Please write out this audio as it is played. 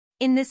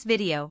In this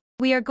video,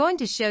 we are going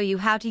to show you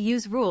how to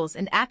use rules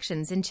and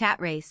actions in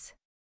ChatRace.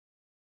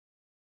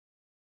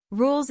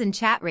 Rules in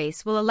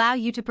ChatRace will allow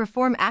you to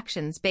perform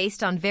actions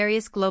based on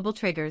various global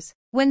triggers.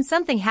 When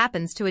something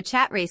happens to a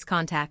ChatRace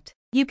contact,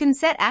 you can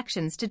set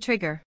actions to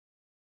trigger.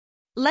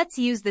 Let's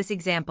use this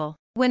example.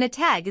 When a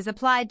tag is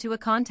applied to a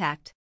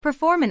contact,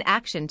 perform an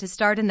action to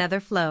start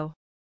another flow.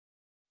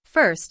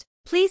 First,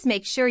 please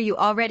make sure you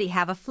already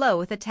have a flow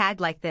with a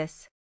tag like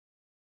this.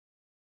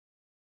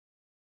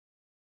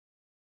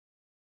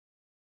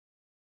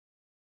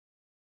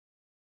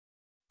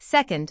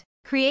 Second,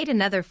 create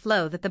another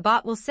flow that the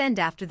bot will send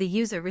after the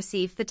user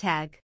receives the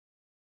tag.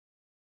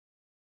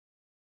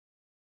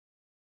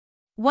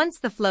 Once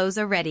the flows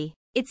are ready,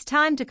 it's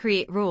time to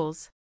create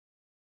rules.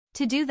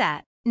 To do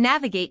that,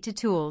 navigate to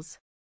Tools.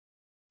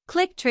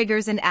 Click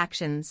Triggers and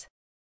Actions.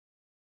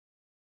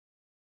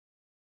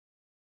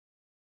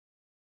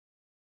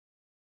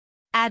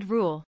 Add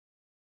Rule.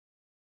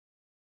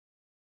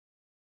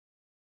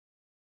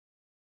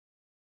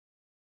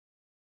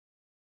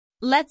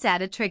 Let's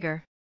add a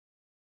trigger.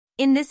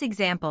 In this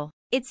example,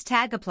 it's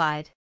tag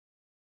applied.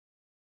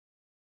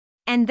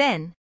 And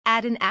then,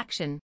 add an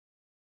action.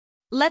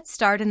 Let's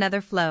start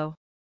another flow.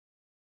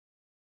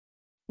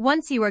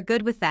 Once you are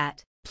good with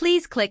that,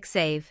 please click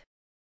Save.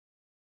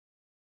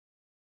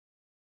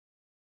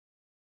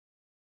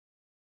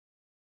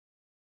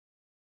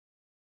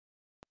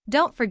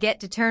 Don't forget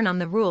to turn on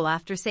the rule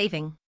after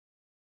saving.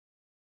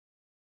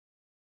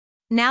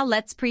 Now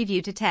let's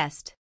preview to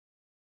test.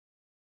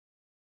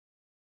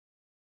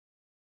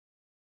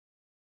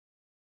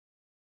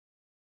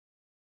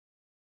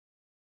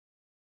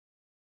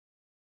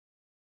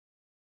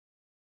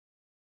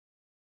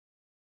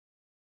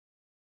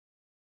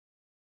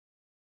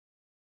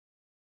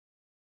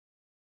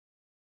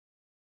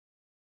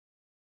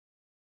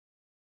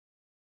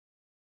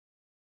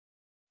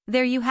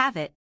 There you have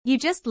it. You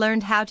just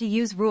learned how to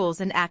use rules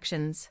and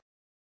actions.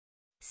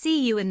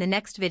 See you in the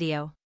next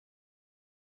video.